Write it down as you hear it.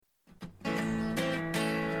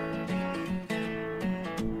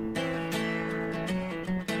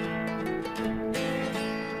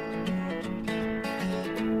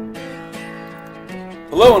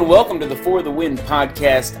Hello and welcome to the For the Win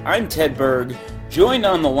podcast. I'm Ted Berg, joined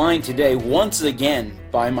on the line today once again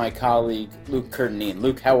by my colleague Luke Curtinine.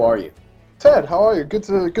 Luke, how are you? Ted, how are you? Good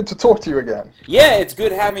to talk to you again. Yeah, it's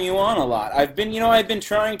good having you on a lot. I've been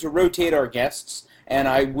trying to rotate our guests, and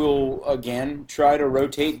I will again try to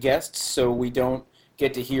rotate guests so we don't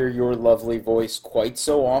get to hear your lovely voice quite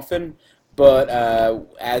so often. But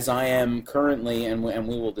as I am currently, and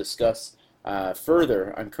we will discuss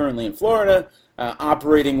further, I'm currently in Florida,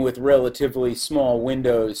 operating with relatively small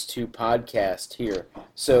windows to podcast here.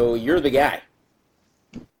 So you're the guy.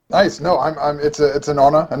 Nice. No, it's an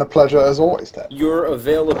honor and a pleasure as always, Ted. Your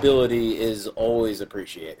availability is always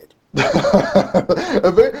appreciated.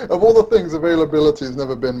 Of all the things, availability has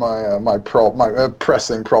never been my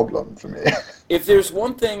pressing problem for me. If there's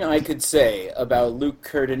one thing I could say about Luke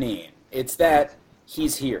Curtinine, it's that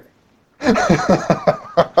he's here.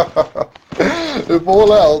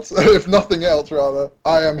 If nothing else, rather,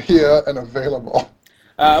 I am here and available.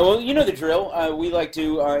 Well, you know the drill. We like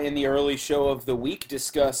to, in the early show of the week,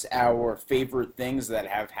 discuss our favorite things that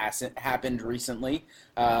have happened recently.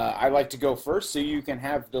 I like to go first so you can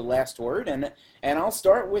have the last word, and I'll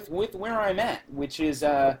start with where I'm at, which is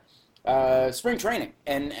spring training.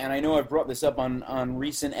 And I know I've brought this up on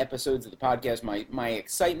recent episodes of the podcast, my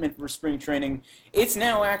excitement for spring training. It's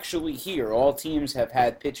now actually here. All teams have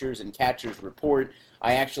had pitchers and catchers report.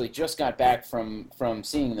 I actually just got back from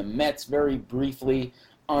seeing the Mets very briefly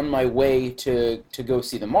on my way to go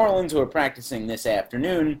see the Marlins, who are practicing this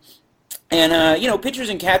afternoon. And pitchers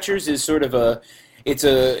and catchers is sort of it's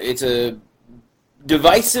a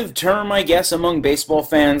divisive term, I guess, among baseball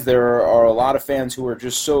fans. There are a lot of fans who are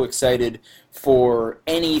just so excited for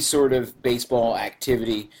any sort of baseball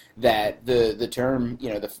activity that the term,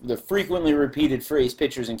 the frequently repeated phrase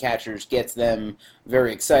pitchers and catchers gets them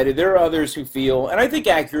very excited. There are others who feel, and I think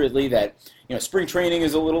accurately, that spring training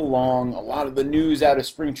is a little long. A lot of the news out of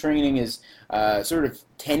spring training is sort of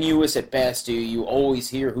tenuous at best. You always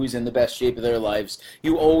hear who's in the best shape of their lives.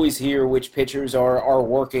 You always hear which pitchers are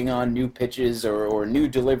working on new pitches or new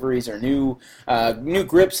deliveries or new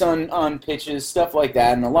grips on pitches, stuff like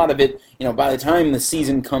that. And a lot of it, by the time the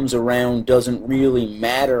season comes around, doesn't really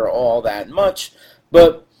matter all that much.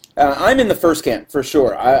 But I'm in the first camp for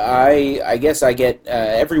sure. I guess I get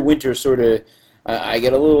every winter sort of. I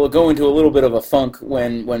go into a little bit of a funk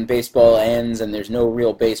when baseball ends and there's no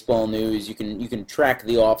real baseball news. You can track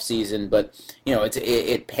the off season, but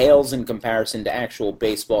it pales in comparison to actual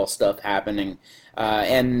baseball stuff happening.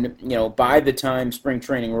 And by the time spring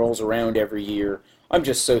training rolls around every year, I'm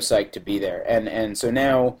just so psyched to be there. And so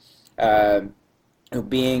now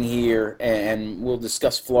being here, and we'll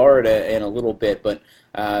discuss Florida in a little bit, but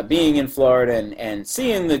being in Florida and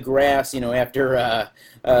seeing the grass, after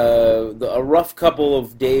a rough couple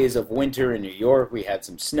of days of winter in New York, we had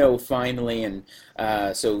some snow finally, and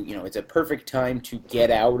so it's a perfect time to get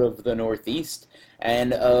out of the Northeast,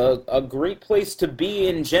 and a great place to be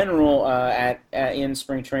in general in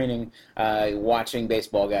spring training, watching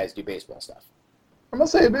baseball guys do baseball stuff. I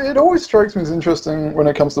must say, it always strikes me as interesting when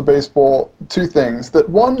it comes to baseball, two things. That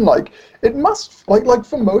one, it must,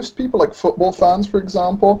 for most people, like football fans, for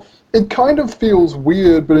example, it kind of feels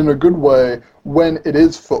weird, but in a good way, when it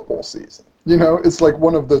is football season. It's like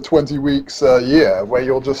one of the 20 weeks a year where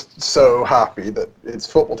you're just so happy that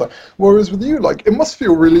it's football time. Whereas with you, it must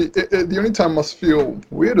feel really, the only time it must feel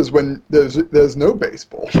weird is when there's no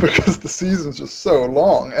baseball, because the season's just so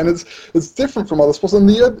long, and it's different from other sports. And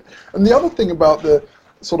the other thing about the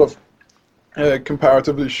sort of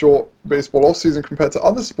comparatively short baseball off season compared to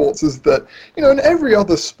other sports is that in every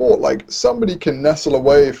other sport, somebody can nestle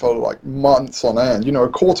away for months on end. A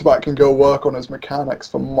quarterback can go work on his mechanics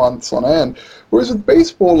for months on end, whereas with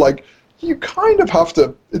baseball, you kind of have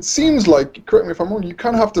to, it seems like, correct me if I'm wrong, you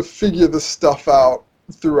kind of have to figure this stuff out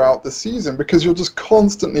throughout the season because you're just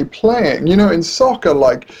constantly playing. In soccer,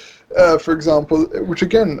 for example, which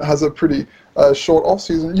again has a pretty short off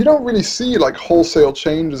season, you don't really see wholesale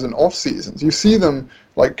changes in off seasons. You see them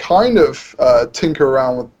kind of tinker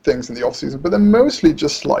around with things in the off season, but they're mostly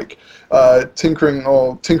just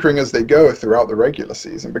tinkering as they go throughout the regular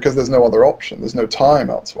season because there's no other option. There's no time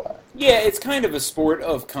elsewhere. Yeah, it's kind of a sport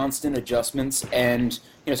of constant adjustments, and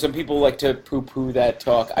some people like to poo-poo that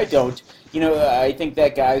talk. I don't. I think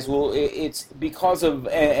that guys will. It's because of,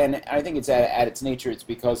 and I think it's at its nature. It's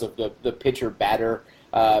because of the pitcher-batter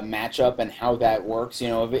matchup and how that works.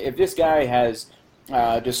 If this guy has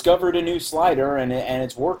discovered a new slider and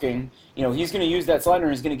it's working, he's going to use that slider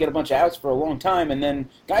and he's going to get a bunch of outs for a long time, and then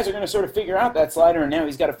guys are going to sort of figure out that slider, and now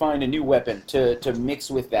he's got to find a new weapon to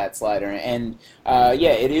mix with that slider. And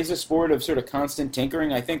it is a sport of sort of constant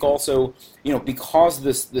tinkering. I think also, because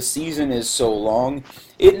the season is so long,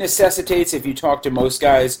 it necessitates, if you talk to most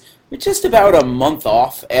guys, just about a month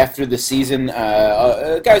off after the season.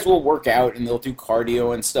 Guys will work out and they'll do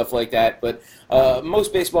cardio and stuff like that, but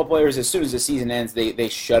most baseball players, as soon as the season ends, they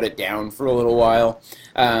shut it down for a little while.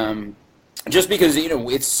 Just because,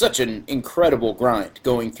 it's such an incredible grind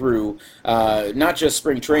going through not just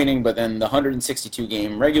spring training, but then the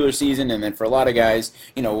 162-game regular season, and then for a lot of guys,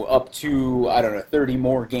 up to, 30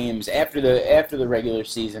 more games after the regular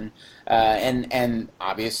season. And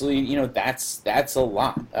obviously, that's a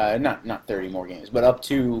lot. Not 30 more games, but up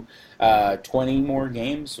to 20 more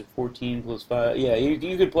games, 14 plus 5. Yeah,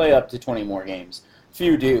 you could play up to 20 more games.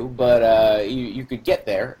 Few do, but you could get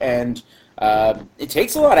there, and it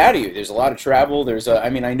takes a lot out of you. There's a lot of travel.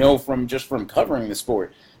 I know from covering the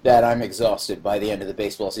sport that I'm exhausted by the end of the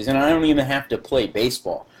baseball season. I don't even have to play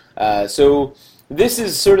baseball. So this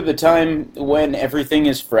is sort of the time when everything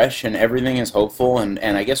is fresh and everything is hopeful.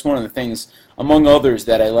 And I guess one of the things, among others,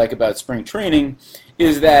 that I like about spring training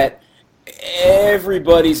is that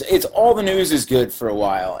it's all the news is good for a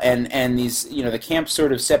while. And these, the camps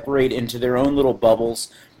sort of separate into their own little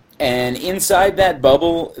bubbles. And inside that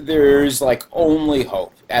bubble, there's only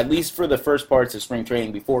hope, at least for the first parts of spring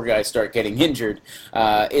training before guys start getting injured.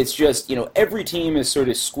 It's just, every team is sort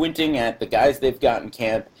of squinting at the guys they've got in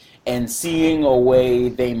camp and seeing a way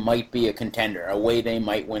they might be a contender, a way they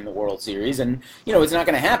might win the World Series. And, it's not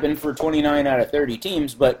going to happen for 29 out of 30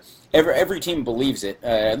 teams, but every team believes it.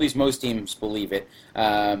 At least most teams believe it.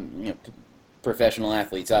 Professional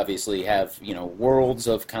athletes obviously have, worlds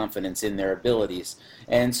of confidence in their abilities.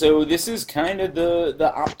 And so this is kind of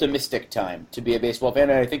the optimistic time to be a baseball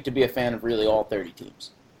fan, and I think to be a fan of really all 30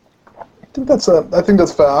 teams. I think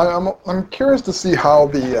that's fair. I'm curious to see how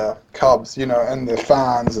the Cubs, and the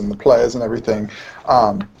fans and the players and everything,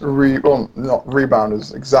 not rebound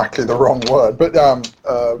is exactly the wrong word, but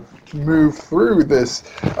move through this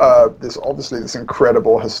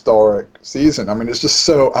incredible historic season. I mean, it's just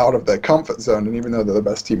so out of their comfort zone, and even though they're the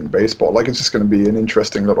best team in baseball, it's just going to be an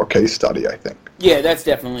interesting little case study, I think. Yeah, that's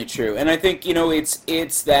definitely true, and I think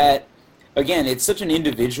it's that. Again, it's such an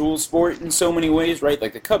individual sport in so many ways, right?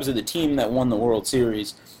 Like the Cubs are the team that won the World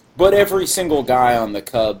Series, but every single guy on the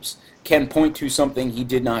Cubs can point to something he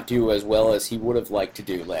did not do as well as he would have liked to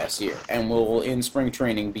do last year, and will in spring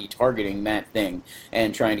training be targeting that thing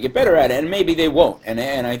and trying to get better at it, and maybe they won't. And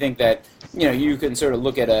I think that you can sort of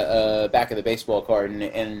look at a back of the baseball card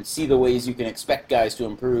and see the ways you can expect guys to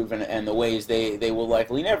improve and the ways they will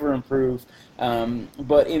likely never improve.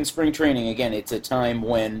 But in spring training, again, it's a time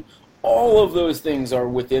when all of those things are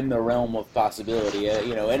within the realm of possibility.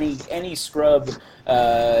 Any scrub,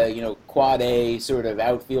 quad A sort of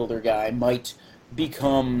outfielder guy might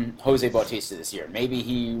become Jose Bautista this year. Maybe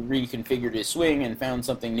he reconfigured his swing and found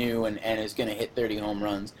something new and is going to hit 30 home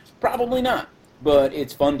runs. Probably not, but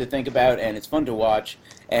it's fun to think about and it's fun to watch.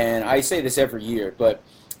 And I say this every year, but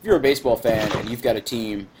if you're a baseball fan and you've got a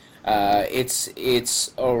team,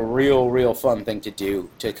 it's a real fun thing to do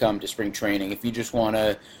to come to spring training if you just want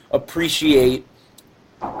to appreciate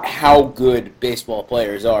how good baseball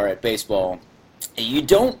players are at baseball. You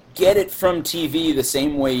don't get it from TV the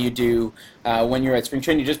same way you do when you're at spring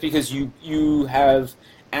training, just because you have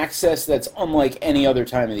access that's unlike any other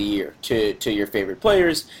time of the year to your favorite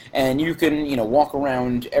players, and you can walk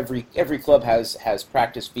around. Every club has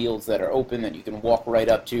practice fields that are open that you can walk right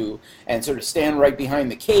up to and sort of stand right behind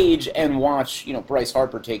the cage and watch Bryce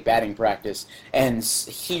Harper take batting practice and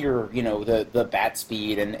hear the bat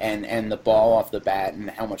speed and the ball off the bat and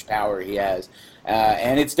how much power he has,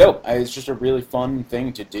 and it's dope. It's just a really fun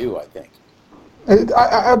thing to do, I think.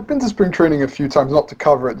 I've been to spring training a few times, not to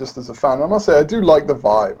cover it, just as a fan. I must say, I do like the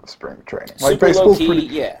vibe of spring training. Baseball's pretty,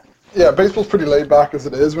 yeah. Yeah, baseball's pretty laid back as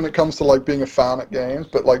it is when it comes to being a fan at games.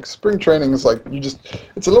 But spring training is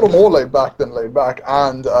it's a little more laid back than laid back,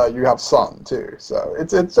 and you have sun too. So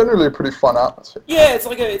it's generally a pretty fun atmosphere. Yeah, it's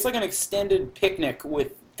like an extended picnic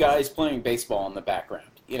with guys playing baseball in the background.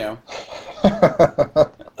 Let's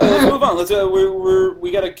move on.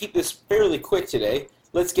 We got to keep this fairly quick today.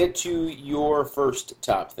 Let's get to your first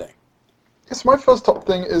top thing. Yes, my first top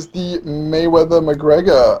thing is the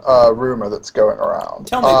Mayweather-McGregor rumor that's going around.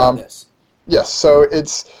 Tell me about this. Yes, so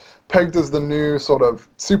it's pegged as the new sort of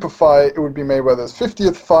super fight. It would be Mayweather's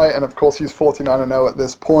 50th fight, and of course he's 49-0 at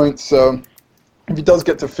this point, so if he does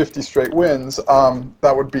get to 50 straight wins,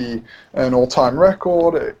 that would be an all-time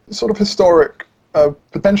record, a sort of historic a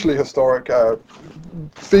potentially historic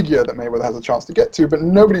figure that Mayweather has a chance to get to, but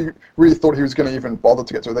nobody really thought he was going to even bother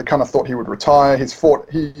to get to it. They kind of thought he would retire. He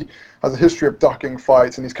has a history of ducking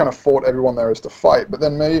fights, and he's kind of fought everyone there is to fight. But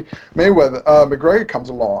then McGregor comes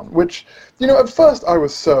along, which, at first I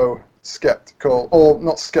was so skeptical, or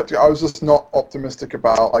not skeptical, I was just not optimistic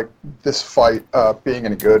about like this fight being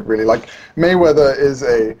any good, really. Like, Mayweather is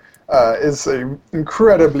a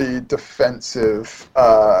incredibly defensive,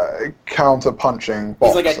 counter-punching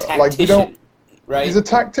boxer. He's like a tactician, right? He's a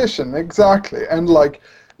tactician, exactly. And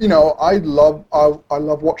I love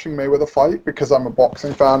watching Mayweather fight because I'm a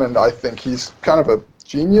boxing fan, and I think he's kind of a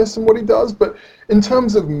genius in what he does. But in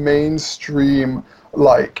terms of mainstream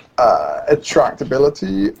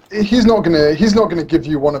attractability, he's not gonna give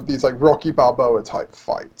you one of these like Rocky Balboa type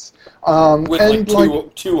fights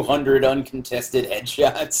with 200 uncontested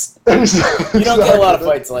headshots. Exactly. You don't get a lot of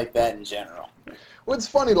fights like that in general. Well, it's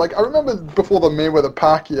funny. Like, I remember before the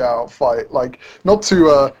Mayweather-Pacquiao fight, like, not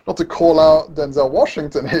to call out Denzel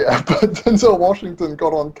Washington here, but Denzel Washington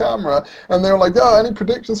got on camera, and they were like, "Oh, any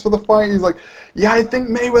predictions for the fight?" He's like, "Yeah, I think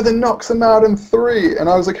Mayweather knocks him out in 3." And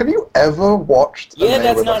I was like, "Have you ever watched a Mayweather fight?"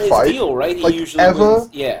 That's not his deal, right? He usually wins.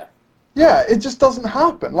 Yeah. Yeah, it just doesn't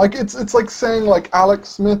happen. Like, it's like saying like Alex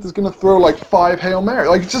Smith is gonna throw like 5 Hail Mary.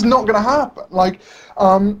 Like, it's just not gonna happen. Like,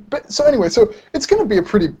 but so anyway, so it's gonna be a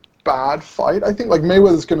pretty bad fight. I think like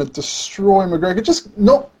Mayweather's going to destroy McGregor, just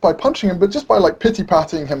not by punching him, but just by like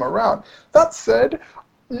pity-patting him around. That said,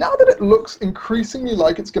 now that it looks increasingly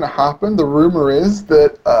like it's going to happen, the rumor is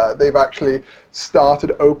that they've actually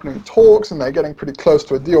started opening talks and they're getting pretty close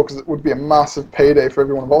to a deal because it would be a massive payday for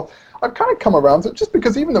everyone involved. I've kind of come around to it just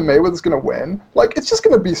because even though Mayweather's going to win, like, it's just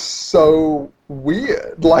going to be so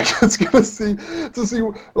weird. Like, it's going to see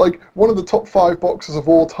like one of the top 5 boxers of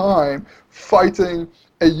all time fighting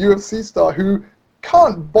a UFC star who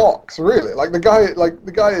can't box, really. Like, the guy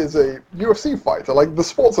is a UFC fighter. Like, the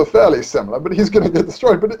sports are fairly similar, but he's going to get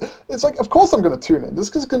destroyed. But it's like, of course I'm going to tune in.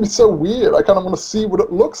 This is going to be so weird. I kind of want to see what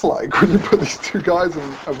it looks like when you put these two guys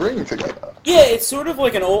in a ring together. Yeah, it's sort of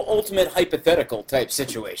like an ultimate hypothetical type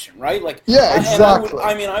situation, right? Like, yeah, exactly.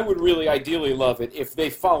 I would really ideally love it if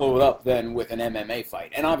they follow it up then with an MMA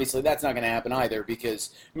fight. And obviously that's not going to happen either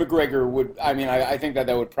because McGregor would, I think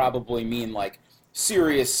that would probably mean, like,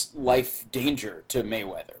 serious life danger to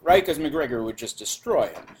Mayweather, right? Because McGregor would just destroy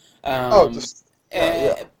him.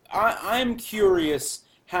 I'm curious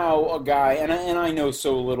how a guy, and I know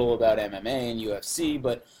so little about MMA and UFC,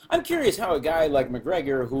 but I'm curious how a guy like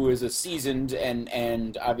McGregor, who is a seasoned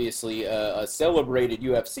and obviously a celebrated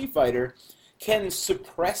UFC fighter, can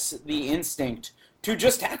suppress the instinct to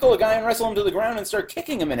just tackle a guy and wrestle him to the ground and start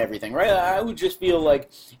kicking him and everything, right? I would just feel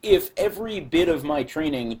like if every bit of my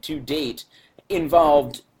training to date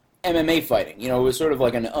involved MMA fighting. It was sort of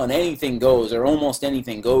like an anything goes or almost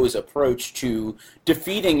anything goes approach to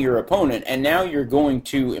defeating your opponent, and now you're going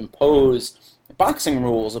to impose boxing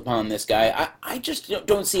rules upon this guy. I just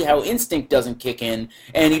don't see how instinct doesn't kick in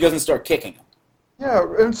and he doesn't start kicking him. Yeah,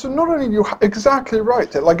 and so not only you're exactly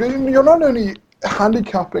right, like, you're not only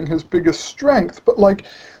handicapping his biggest strength, but like,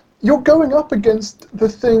 you're going up against the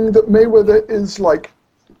thing that Mayweather is like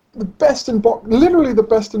the best in literally the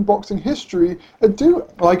best in boxing history at doing.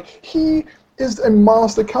 Like, he is a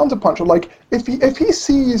master counterpuncher. Like, if he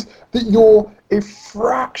sees that you're a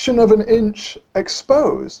fraction of an inch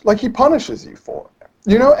exposed, like, he punishes you for it.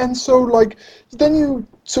 And so like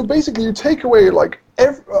so basically you take away like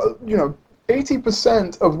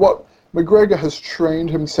 80% of what McGregor has trained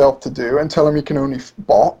himself to do and tell him he can only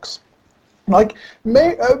box. Like,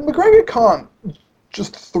 McGregor can't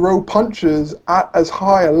just throw punches at as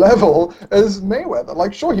high a level as Mayweather.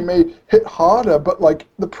 Like, sure, he may hit harder, but like,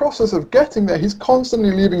 the process of getting there, he's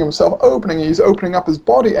constantly leaving himself opening. He's opening up his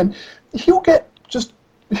body, and he'll just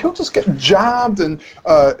get jabbed, and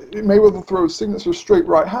Mayweather throws signature straight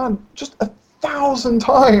right hand just 1,000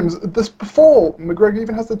 times this before McGregor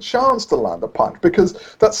even has the chance to land a punch,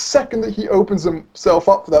 because that second that he opens himself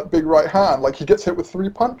up for that big right hand, like, he gets hit with 3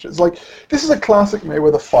 punches. Like, this is a classic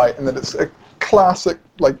Mayweather fight, and that it's a classic,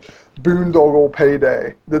 like, boondoggle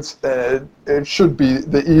payday. That's it should be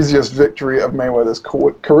the easiest victory of Mayweather's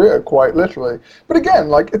career, quite literally. But again,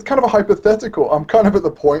 like, it's kind of a hypothetical. I'm kind of at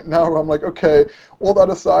the point now where I'm like, okay, all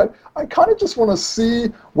that aside, I kind of just want to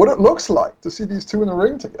see what it looks like to see these two in the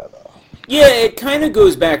ring together. Yeah, it kind of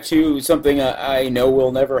goes back to something I know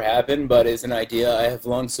will never happen, but is an idea I have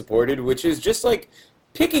long supported, which is just like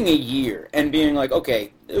picking a year and being like,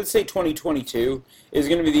 okay, let's say 2022 is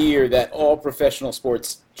going to be the year that all professional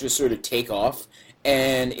sports just sort of take off,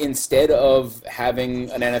 and instead of having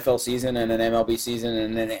an NFL season and an MLB season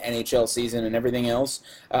and an NHL season and everything else,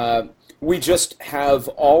 we just have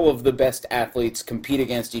all of the best athletes compete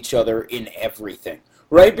against each other in everything.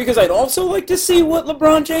 Right, because I'd also like to see what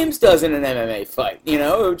LeBron James does in an MMA fight. You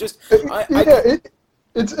know,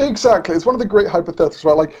 It's exactly. It's one of the great hypotheticals,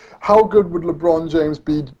 right? Like, how good would LeBron James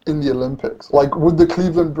be in the Olympics? Like, would the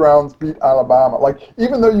Cleveland Browns beat Alabama? Like,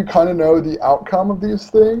 even though you kind of know the outcome of these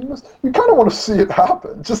things, you kind of want to see it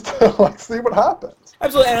happen, just to like see what happens.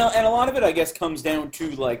 Absolutely, and a lot of it, I guess, comes down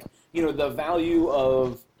to like the value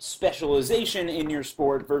of specialization in your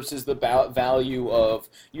sport versus the value of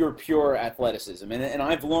your pure athleticism. And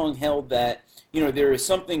I've long held that there is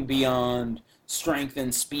something beyond strength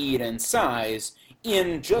and speed and size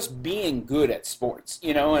in just being good at sports,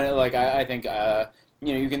 and like I think,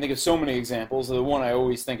 you can think of so many examples. The one I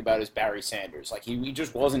always think about is Barry Sanders. Like he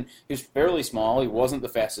just wasn't, he was fairly small. He wasn't the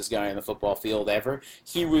fastest guy in the football field ever.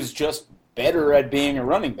 He was just better at being a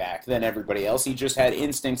running back than everybody else. He just had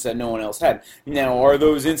instincts that no one else had. Now, are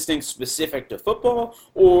those instincts specific to football,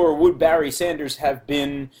 or would Barry Sanders have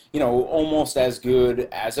been, almost as good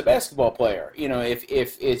as a basketball player?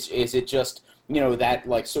 If is it just that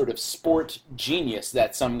like sort of sport genius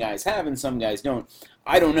that some guys have and some guys don't?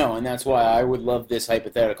 I don't know, and that's why I would love this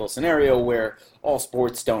hypothetical scenario where all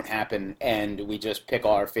sports don't happen and we just pick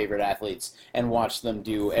our favorite athletes and watch them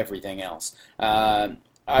do everything else.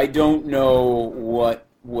 I don't know what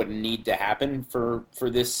would need to happen for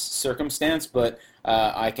this circumstance, but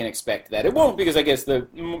I can expect that it won't, because I guess the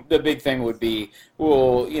big thing would be,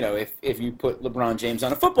 well, if you put LeBron James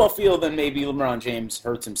on a football field, then maybe LeBron James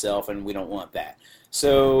hurts himself, and we don't want that.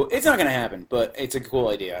 So it's not going to happen, but it's a cool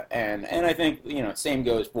idea, and I think same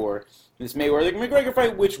goes for this Mayweather-McGregor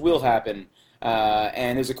fight, which will happen,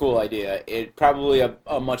 and is a cool idea. It probably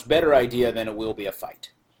a much better idea than it will be a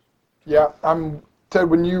fight. Yeah, Ted,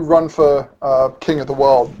 when you run for King of the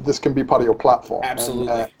World, this can be part of your platform.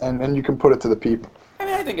 Absolutely. And you can put it to the people. I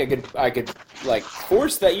mean, I think I could like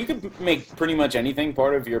force that. You could make pretty much anything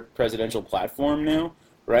part of your presidential platform now,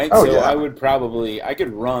 right? Oh, so yeah. I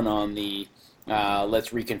could run on the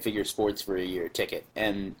let's reconfigure sports for a year ticket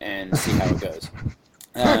and see how it goes.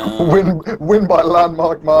 Win by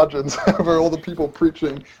landmark margins over all the people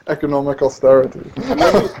preaching economic austerity. I'm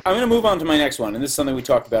going to move on to my next one, and this is something we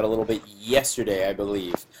talked about a little bit yesterday, I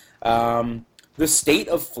believe. The state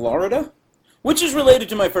of Florida, which is related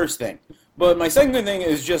to my first thing. But my second thing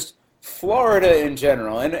is just Florida in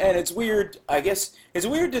general, and it's weird. I guess it's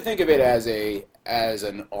weird to think of it as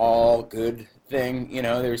an all good thing.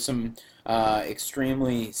 There's some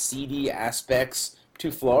extremely seedy aspects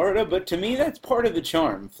to Florida, but to me that's part of the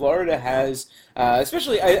charm. Florida has,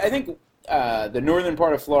 especially I think the northern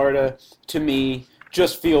part of Florida, to me,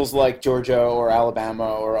 just feels like Georgia or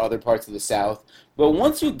Alabama or other parts of the South. But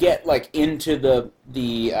once you get like into the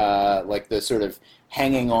like the sort of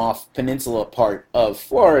hanging off peninsula part of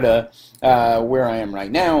Florida, where I am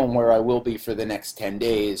right now and where I will be for the next 10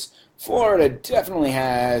 days, Florida definitely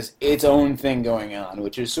has its own thing going on,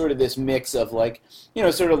 which is sort of this mix of like,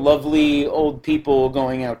 sort of lovely old people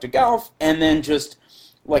going out to golf and then just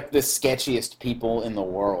like the sketchiest people in the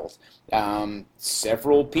world.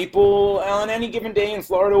 Several people on any given day in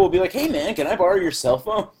Florida will be like, hey man, can I borrow your cell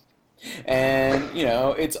phone? And,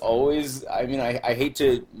 it's always, I mean, I hate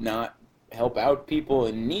to not help out people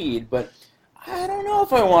in need, but I don't know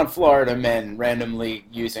if I want Florida men randomly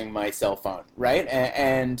using my cell phone, right?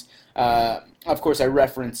 And of course, I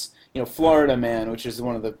reference, Florida Man, which is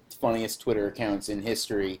one of the funniest Twitter accounts in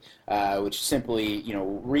history, which simply,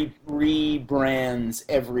 rebrands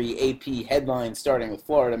every AP headline starting with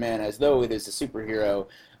Florida Man as though it is a superhero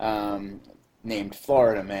named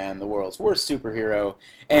Florida Man, the world's worst superhero.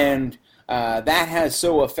 And that has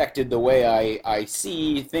so affected the way I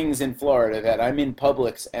see things in Florida that I'm in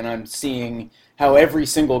Publix and I'm seeing how every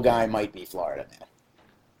single guy might be Florida Man.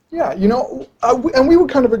 Yeah, and we were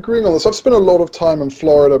kind of agreeing on this. I've spent a lot of time in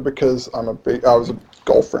Florida because I was a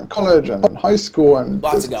golfer in college and in high school, and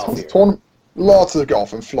lots of golf here. Lots of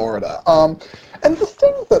golf in Florida. And the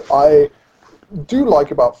thing that I do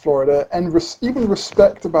like about Florida, and even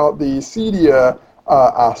respect about the seedier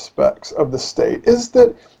aspects of the state, is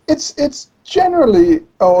that it's generally,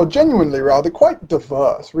 or genuinely rather, quite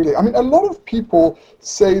diverse, really. I mean, a lot of people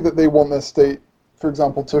say that they want their state, for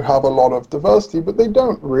example, to have a lot of diversity, but they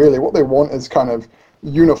don't really. What they want is kind of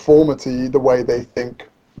uniformity the way they think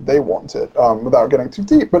they want it, without getting too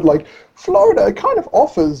deep. But like Florida kind of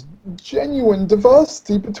offers genuine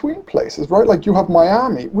diversity between places, right? Like you have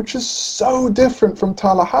Miami, which is so different from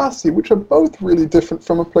Tallahassee, which are both really different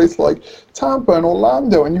from a place like Tampa and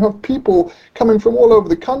Orlando, and you have people coming from all over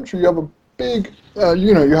the country. You have a big,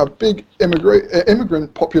 you have big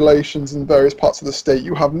immigrant populations in various parts of the state.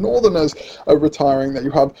 You have Northerners retiring. That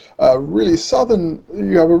you have really southern.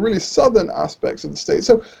 You have a really southern aspects of the state.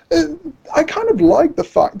 So I kind of like the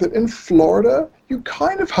fact that in Florida you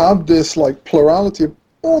kind of have this like plurality of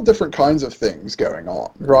all different kinds of things going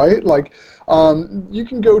on, right? Like, you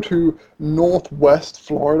can go to Northwest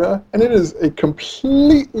Florida, and it is a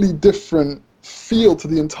completely different feel to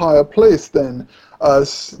the entire place than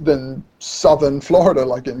Southern Florida,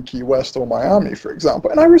 like in Key West or Miami, for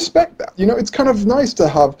example. And I respect that. It's kind of nice to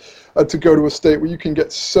have to go to a state where you can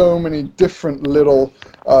get so many different little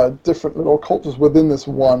cultures within this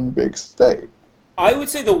one big state. I would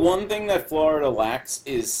say the one thing that Florida lacks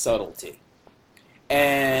is subtlety.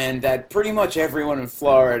 And that pretty much everyone in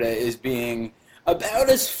Florida is being about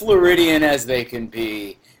as Floridian as they can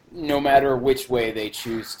be, no matter which way they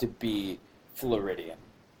choose to be Floridian.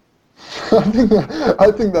 I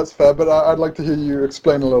think that's fair, but I'd like to hear you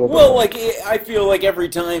explain a little bit. Well, like, I feel like every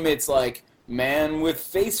time it's like, man with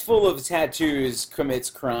face full of tattoos commits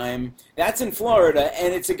crime. That's in Florida,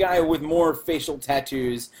 and it's a guy with more facial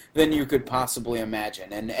tattoos than you could possibly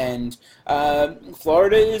imagine. And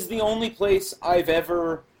Florida is the only place I've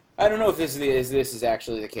ever. I don't know if this is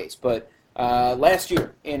actually the case, but last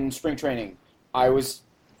year in spring training, I was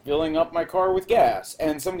filling up my car with gas,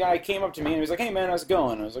 and some guy came up to me and he was like, "Hey man, how's it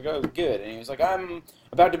going?" I was like, "Oh, good." And he was like, "I'm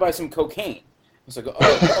about to buy some cocaine." I was like,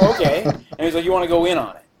 "Oh, okay." And he was like, "You want to go in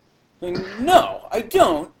on it?" No, I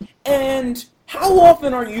don't. And how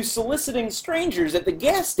often are you soliciting strangers at the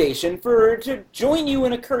gas station to join you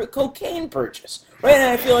in a cocaine purchase? Right, and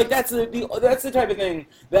I feel like that's the type of thing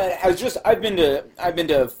that has just I've been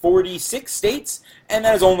to 46 states, and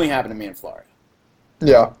that has only happened to me in Florida.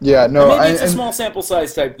 Yeah, no. And maybe it's a small sample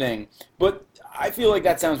size type thing, but I feel like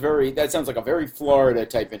that sounds like a very Florida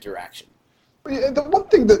type interaction. The one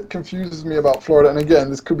thing that confuses me about Florida, and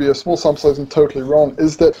again, this could be a small sample size and totally wrong,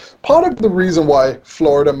 is that part of the reason why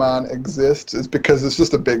Florida Man exists is because it's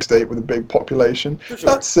just a big state with a big population. For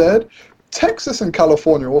sure. That said, Texas and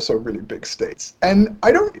California are also really big states. And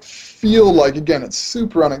I don't feel like, again, it's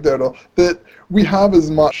super anecdotal, that we have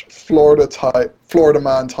as much Florida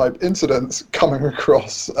Man type incidents coming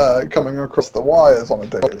across the wires on a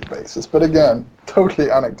daily basis. But again, totally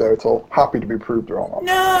anecdotal. Happy to be proved wrong.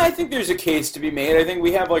 No, I think there's a case to be made. I think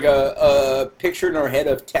we have like a picture in our head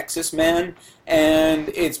of Texas Man, and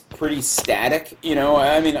it's pretty static.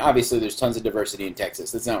 I mean, obviously there's tons of diversity in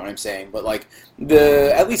Texas. That's not what I'm saying. But like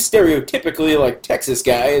at least stereotypically, like Texas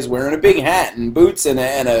guy is wearing a big hat and boots and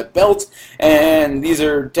a belt, and these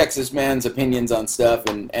are Texas Man's opinions on stuff,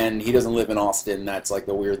 and he doesn't live in Austin. That's like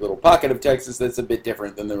the weird little pocket of Texas that's a bit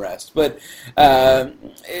different than the rest. But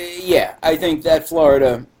yeah, I think that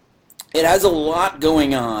Florida, it has a lot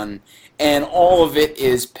going on, and all of it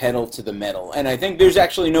is pedal to the metal. And I think there's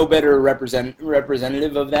actually no better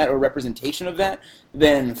representative of that or representation of that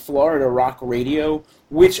than Florida Rock Radio,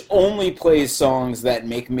 which only plays songs that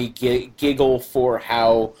make me giggle for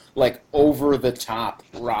how like over the top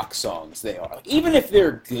rock songs they are. Even if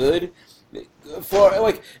they're good,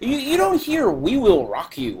 like you don't hear "We Will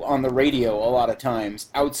Rock You" on the radio a lot of times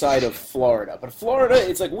outside of Florida. But Florida,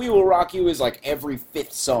 it's like "We Will Rock You" is like every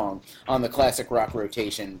fifth song on the classic rock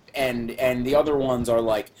rotation, and the other ones are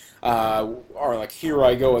like "Here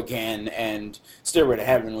I Go Again" and "Stairway to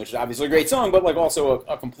Heaven," which is obviously a great song, but like also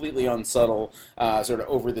a completely unsubtle sort of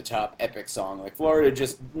over the top epic song. Like Florida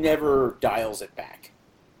just never dials it back.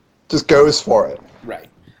 Just goes for it. Right.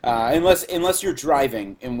 Unless you're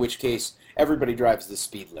driving, in which case everybody drives the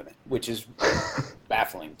speed limit, which is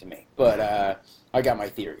baffling to me. But I got my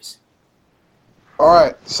theories. All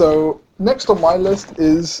right, so next on my list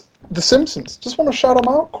is The Simpsons. Just want to shout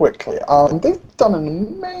them out quickly. They've done an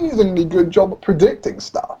amazingly good job at predicting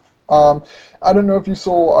stuff. I don't know if you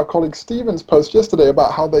saw our colleague Steven's post yesterday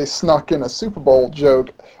about how they snuck in a Super Bowl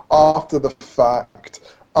joke after the fact.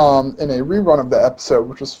 In a rerun of the episode,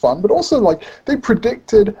 which was fun, but also like they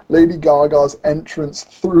predicted Lady Gaga's entrance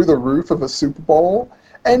through the roof of a Super Bowl,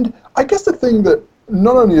 and I guess the thing that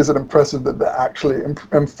not only is it impressive that they're actually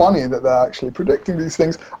and funny that they're actually predicting these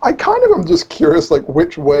things, I kind of am just curious like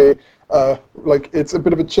which way, like it's a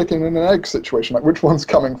bit of a chicken and an egg situation, like which one's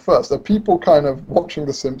coming first? Are people kind of watching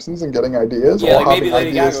The Simpsons and getting ideas, yeah, or like maybe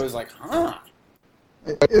Lady Gaga was like, huh?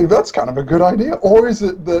 That's kind of a good idea, or is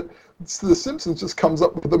it that The Simpsons just comes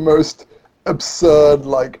up with the most absurd,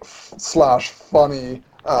 like, / funny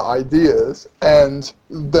ideas, and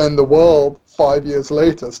then the world, 5 years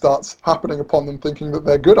later, starts happening upon them thinking that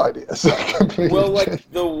they're good ideas. Well, like,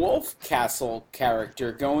 the Wolf Castle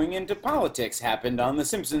character going into politics happened on The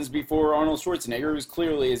Simpsons before Arnold Schwarzenegger, who's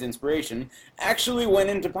clearly his inspiration, actually went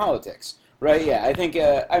into politics. Right? Yeah, I think.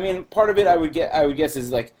 I mean, part of it I would guess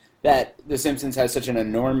is like that The Simpsons has such an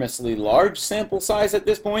enormously large sample size at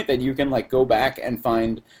this point that you can like go back and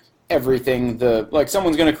find everything. Like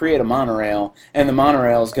someone's going to create a monorail, and the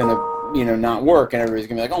monorail is going to not work, and everybody's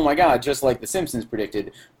going to be like, oh my god, just like The Simpsons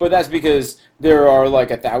predicted. But that's because there are like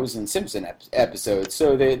 1,000 Simpson episodes,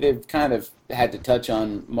 so they've kind of had to touch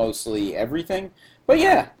on mostly everything. But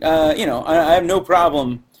yeah, I have no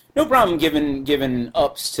problem. No problem giving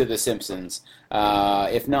ups to The Simpsons,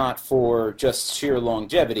 if not for just sheer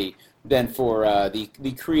longevity, then for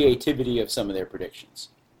the creativity of some of their predictions.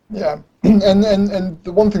 Yeah, and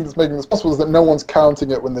the one thing that's making this possible is that no one's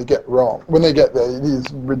counting it when they get wrong, when they get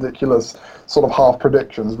these ridiculous sort of half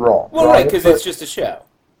predictions wrong. Well, right, because it's just a show.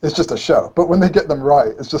 It's just a show, but when they get them right,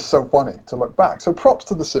 it's just so funny to look back. So props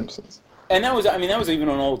to The Simpsons. And that was even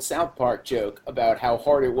an old South Park joke about how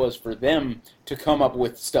hard it was for them to come up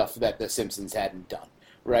with stuff that The Simpsons hadn't done,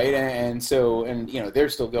 right? And they're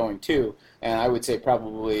still going too. And I would say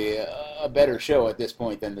probably a better show at this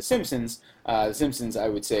point than The Simpsons. The Simpsons, I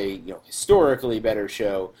would say, historically better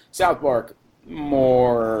show. South Park,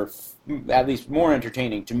 at least more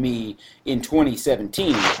entertaining to me in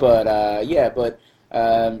 2017. But I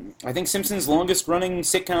think Simpsons' longest running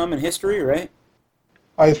sitcom in history, right?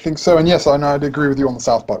 I think so, and yes, I'd agree with you on the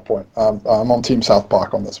South Park point. I'm on Team South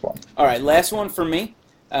Park on this one. All right, last one for me.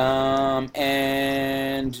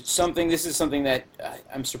 And this is something that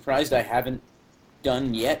I'm surprised I haven't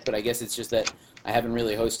done yet, but I guess it's just that I haven't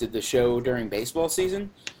really hosted the show during baseball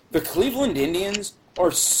season. The Cleveland Indians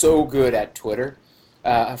are so good at Twitter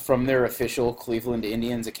from their official Cleveland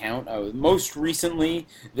Indians account. Most recently,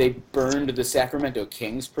 they burned the Sacramento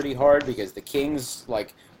Kings pretty hard because the Kings,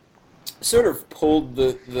 sort of pulled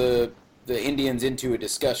the Indians into a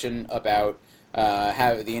discussion about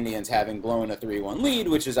how the Indians having blown a 3-1 lead,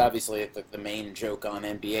 which is obviously the main joke on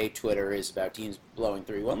NBA Twitter is about teams blowing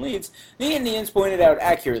 3-1 leads. The Indians pointed out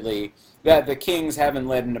accurately that the Kings haven't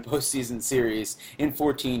led in a postseason series in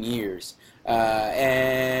 14 years.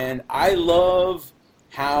 And I love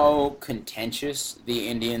how contentious the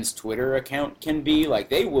Indians' Twitter account can be. Like,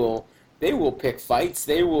 they will pick fights.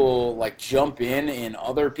 They will jump in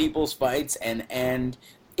other people's fights, and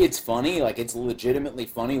it's funny. It's legitimately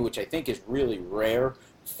funny, which I think is really rare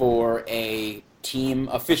for a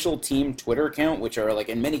official team Twitter account, which are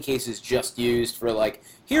in many cases just used for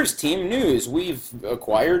here's team news. We've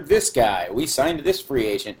acquired this guy. We signed this free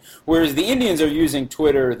agent. Whereas the Indians are using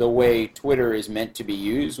Twitter the way Twitter is meant to be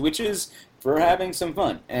used, which is for having some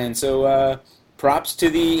fun. And so props to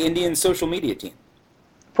the Indians social media team.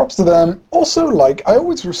 Props to them. Also, I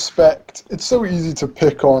always respect, it's so easy to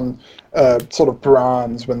pick on sort of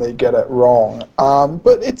brands when they get it wrong.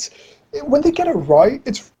 But when they get it right,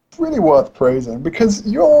 it's really worth praising because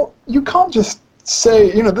you can't just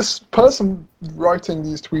say, this person writing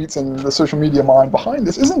these tweets and the social media mind behind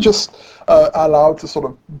this isn't just allowed to sort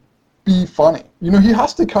of be funny. He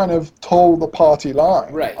has to kind of toe the party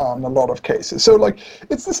line, right, in a lot of cases. So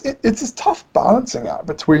it's this tough balancing act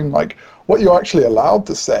between what you're actually allowed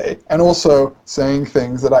to say and also saying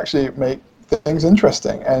things that actually make things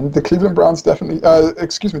interesting. And the Cleveland Browns definitely,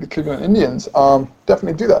 the Cleveland Indians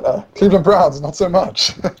definitely do that. Cleveland Browns, not so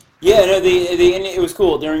much. Yeah, no, it was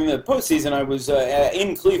cool. During the postseason, I was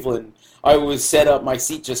in Cleveland. I was set up. My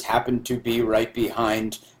seat just happened to be right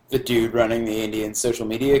behind the dude running the Indians' social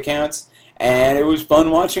media accounts, and it was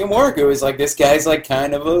fun watching him work. It was this guy's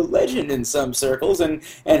kind of a legend in some circles, and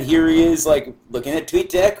here he is looking at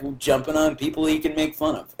TweetDeck, jumping on people he can make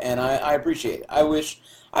fun of, and I appreciate it. I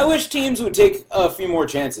wish teams would take a few more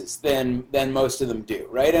chances than most of them do,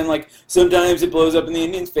 right? And sometimes it blows up in the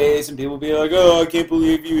Indians' face, and people be like, "Oh, I can't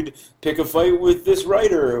believe you'd pick a fight with this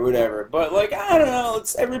writer or whatever." But I don't know.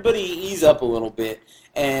 Let's everybody ease up a little bit,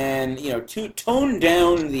 and to tone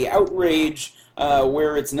down the outrage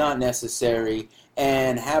where it's not necessary,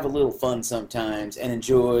 and have a little fun sometimes, and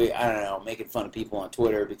enjoy, I don't know, making fun of people on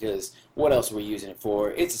Twitter, because what else are we using it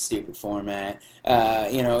for? It's a stupid format.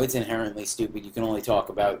 It's inherently stupid. You can only talk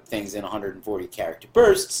about things in 140 character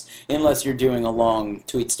bursts, unless you're doing a long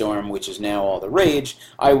tweet storm, which is now all the rage.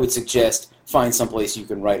 I would suggest find someplace you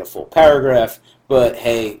can write a full paragraph, but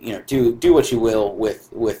hey, do what you will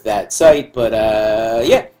with that site. But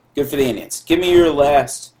yeah, good for the Indians. Give me your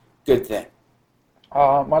last good thing.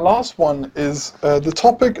 My last one is the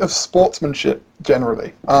topic of sportsmanship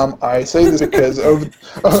generally. I say this because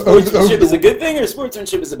sportsmanship is a good thing, or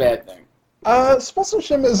sportsmanship is a bad thing?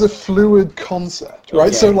 Sportsmanship is a fluid concept, right?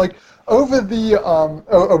 Okay. So over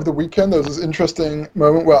the weekend, there was this interesting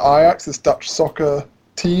moment where Ajax, this Dutch soccer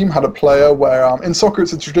team had a player where, in soccer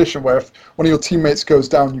it's a tradition where if one of your teammates goes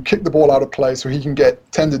down, you kick the ball out of play so he can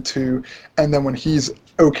get tended to, and then when he's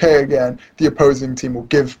okay again, the opposing team will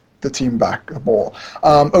give the team back the ball.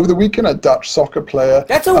 Over the weekend, a Dutch soccer player...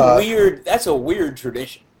 That's a weird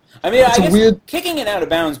tradition. I mean, I guess kicking it out of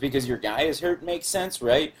bounds because your guy is hurt makes sense,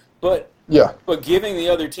 right? But giving the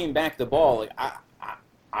other team back the ball, like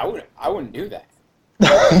I wouldn't do that.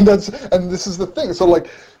 And this is the thing. So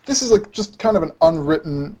like, this is like just kind of an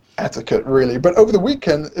unwritten etiquette, really. But over the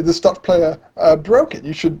weekend, this Dutch player broke it.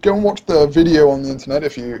 You should go and watch the video on the internet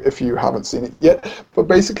if you haven't seen it yet. But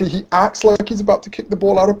basically, he acts like he's about to kick the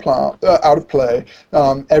ball out of play.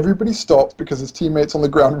 Everybody stopped because his teammates on the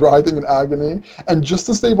ground writhing in agony. And just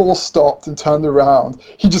as they've all stopped and turned around,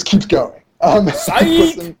 he just keeps going.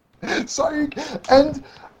 Psych! Psych! And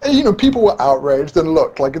people were outraged, and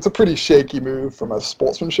look, like, it's a pretty shaky move from a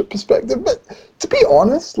sportsmanship perspective, but to be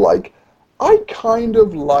honest, like, I kind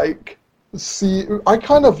of like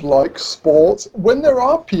sports when there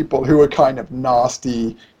are people who are kind of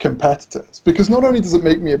nasty competitors, because not only does it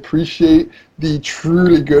make me appreciate the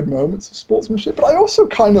truly good moments of sportsmanship, but I also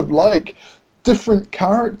kind of like different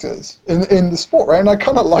characters in the sport, right? And I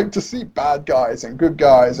kind of like to see bad guys and good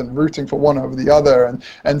guys and rooting for one over the other,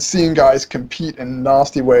 and seeing guys compete in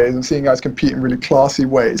nasty ways and seeing guys compete in really classy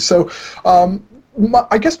ways. So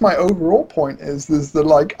I guess my overall point is that,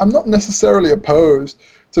 like, I'm not necessarily opposed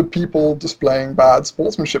to people displaying bad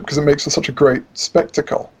sportsmanship because it makes for such a great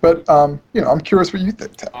spectacle. But, I'm curious what you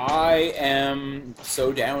think, Ted. I am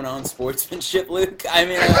so down on sportsmanship, Luke. I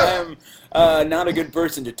mean, I'm not a good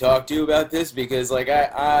person to talk to about this because, like,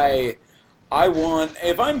 I want,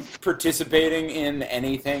 if I'm participating in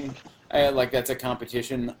anything, like that's a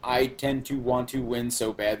competition, I tend to want to win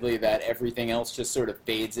so badly that everything else just sort of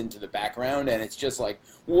fades into the background, and it's just like,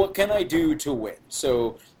 what can I do to win?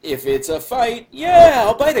 So if it's a fight, yeah,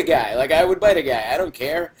 I'll bite a guy. Like, I would bite a guy. I don't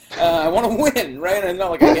care. I want to win, right? And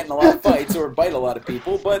not like I get in a lot of fights or bite a lot of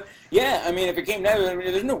people, but yeah, I mean, if it came down to it, I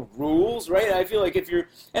mean, there's no rules, right? I feel like if you're,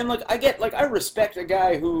 and look, I respect a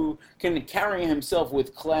guy who can carry himself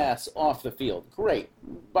with class off the field. Great.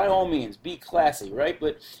 By all means, be classy, right?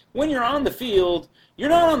 But when you're on the field, you're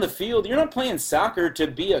not on the field. You're not playing soccer to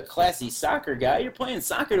be a classy soccer guy. You're playing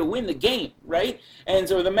soccer to win the game, right? And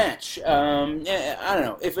so the match, I don't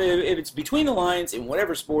know. If it's between the lines in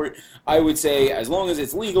whatever sport, I would say as long as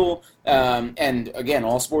it's legal, and again,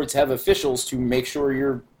 all sports have officials to make sure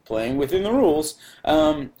you're playing within the rules,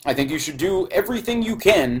 I think you should do everything you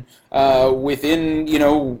can within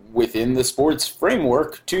the sports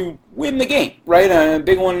framework to win the game, right? A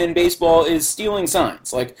big one in baseball is stealing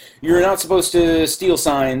signs. Like, you're not supposed to steal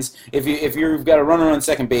signs. If you've got a runner on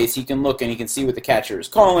second base, he can look and he can see what the catcher is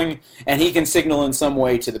calling, and he can signal in some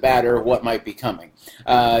way to the batter what might be coming.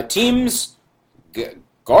 Teams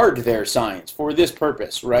guard their signs for this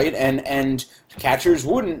purpose, right? And catchers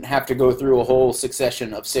wouldn't have to go through a whole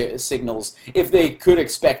succession of signals if they could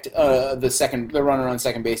expect the runner on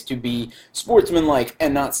second base to be sportsmanlike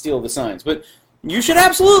and not steal the signs. But you should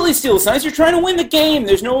absolutely steal the signs. You're trying to win the game.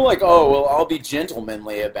 There's no like, oh, well, I'll be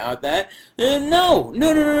gentlemanly about that. No.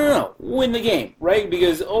 Win the game, right?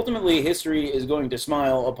 Because ultimately history is going to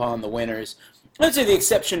smile upon the winners. I'd say the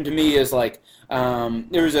exception to me is like,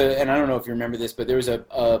 there was and I don't know if you remember this, but there was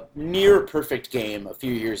a near perfect game a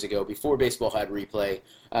few years ago before baseball had replay.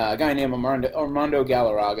 A guy named Armando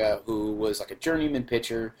Galarraga, who was like a journeyman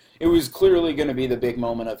pitcher. It was clearly going to be the big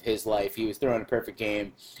moment of his life. He was throwing a perfect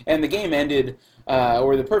game, and the game ended,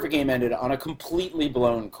 the perfect game ended on a completely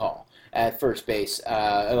blown call at first base.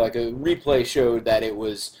 Like a replay showed that it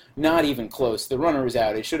was not even close. The runner was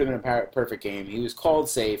out. It should have been a perfect game. He was called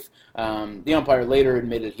safe. The umpire later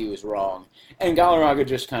admitted he was wrong. And Galarraga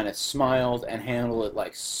just kind of smiled and handled it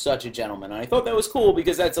like such a gentleman. And I thought that was cool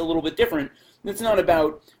because that's a little bit different. It's not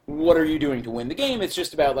about what are you doing to win the game. It's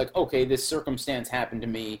just about like, okay, this circumstance happened to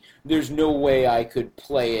me. There's no way I could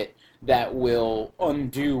play it that will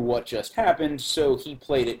undo what just happened. So he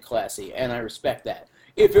played it classy, and I respect that.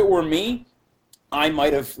 If it were me, I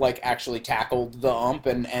might have like actually tackled the ump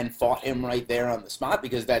and fought him right there on the spot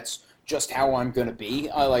because that's just how I'm gonna be.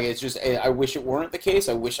 I wish it weren't the case.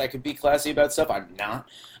 I wish I could be classy about stuff. I'm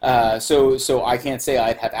not. So I can't say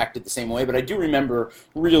I'd have acted the same way, but I do remember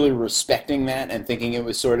really respecting that and thinking it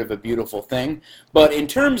was sort of a beautiful thing. But in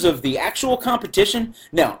terms of the actual competition,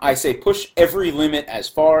 no, I say push every limit as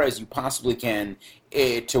far as you possibly can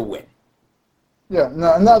to win. Yeah,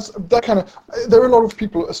 no, and that kind of. There are a lot of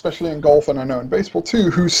people, especially in golf, and I know in baseball too,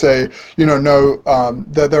 who say, no,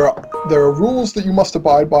 there are there are rules that you must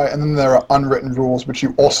abide by, and then there are unwritten rules which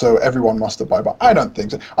everyone must abide by. I don't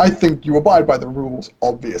think so. I think you abide by the rules,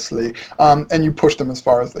 obviously, and you push them as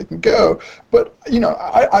far as they can go. But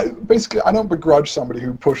I basically I don't begrudge somebody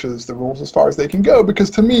who pushes the rules as far as they can go, because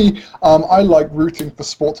to me, I like rooting for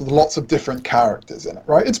sports with lots of different characters in it.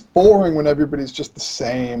 Right? It's boring when everybody's just the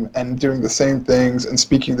same and doing the same things and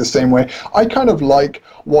speaking the same way. I kind of like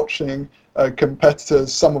watching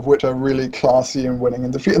competitors, some of which are really classy and winning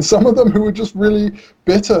in defeat, and some of them who are just really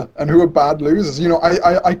bitter and who are bad losers.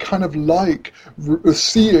 I kind of like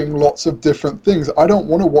seeing lots of different things. I don't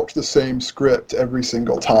want to watch the same script every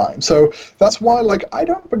single time. So that's why, I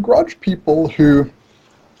don't begrudge people who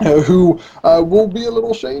will be a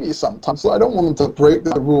little shady sometimes. So I don't want them to break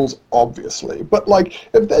the rules, obviously. But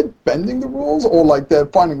if they're bending the rules or they're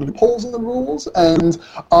finding loopholes in the rules, and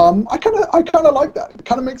I kind of like that. It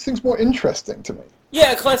kind of makes things more interesting to me.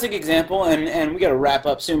 Yeah, a classic example, and we got to wrap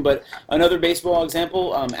up soon, but another baseball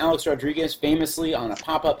example, Alex Rodriguez, famously on a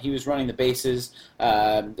pop-up, he was running the bases,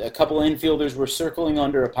 a couple infielders were circling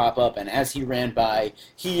under a pop-up, and as he ran by,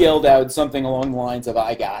 he yelled out something along the lines of,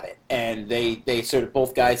 "I got it," and they sort of,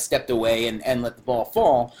 both guys stepped away and let the ball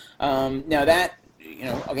fall. Now that,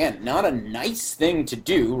 again, not a nice thing to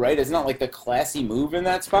do, right? It's not like the classy move in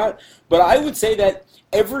that spot, but I would say that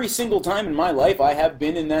every single time in my life I have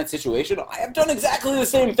been in that situation, I have done exactly the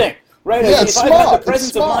same thing, right? Yeah, if I've had the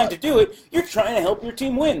presence of mind to do it, you're trying to help your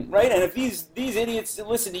team win, right? And if these idiots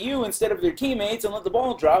listen to you instead of their teammates and let the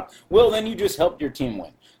ball drop, well, then you just helped your team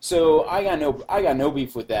win. So I got no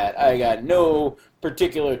beef with that. I got no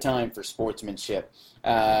particular time for sportsmanship.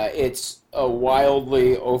 It's a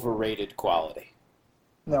wildly overrated quality.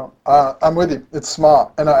 No, I'm with you. It's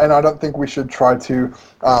smart, and I don't think we should try to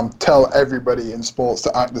tell everybody in sports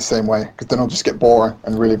to act the same way, because then it'll just get boring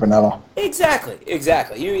and really vanilla. Exactly.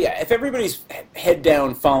 If everybody's head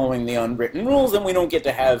down following the unwritten rules, then we don't get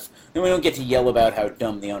to yell about how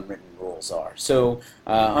dumb the unwritten rules are. So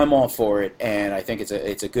I'm all for it, and I think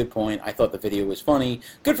it's a good point. I thought the video was funny.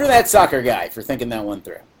 Good for that soccer guy for thinking that one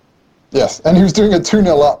through. Yes, and he was doing a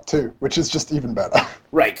 2-0 up too, which is just even better.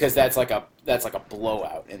 Right, because that's like a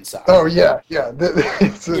blowout in soccer. Oh yeah.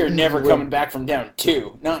 You're never coming back from down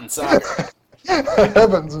 2, not in soccer.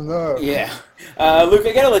 Heavens no. Yeah. Luke,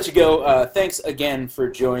 I got to let you go. Thanks again for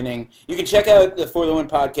joining. You can check out the For the Win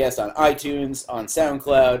podcast on iTunes, on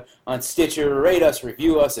SoundCloud, on Stitcher. Rate us,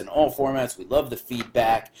 review us in all formats. We love the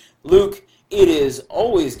feedback. Luke, it is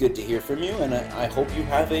always good to hear from you, and I hope you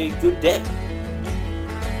have a good day.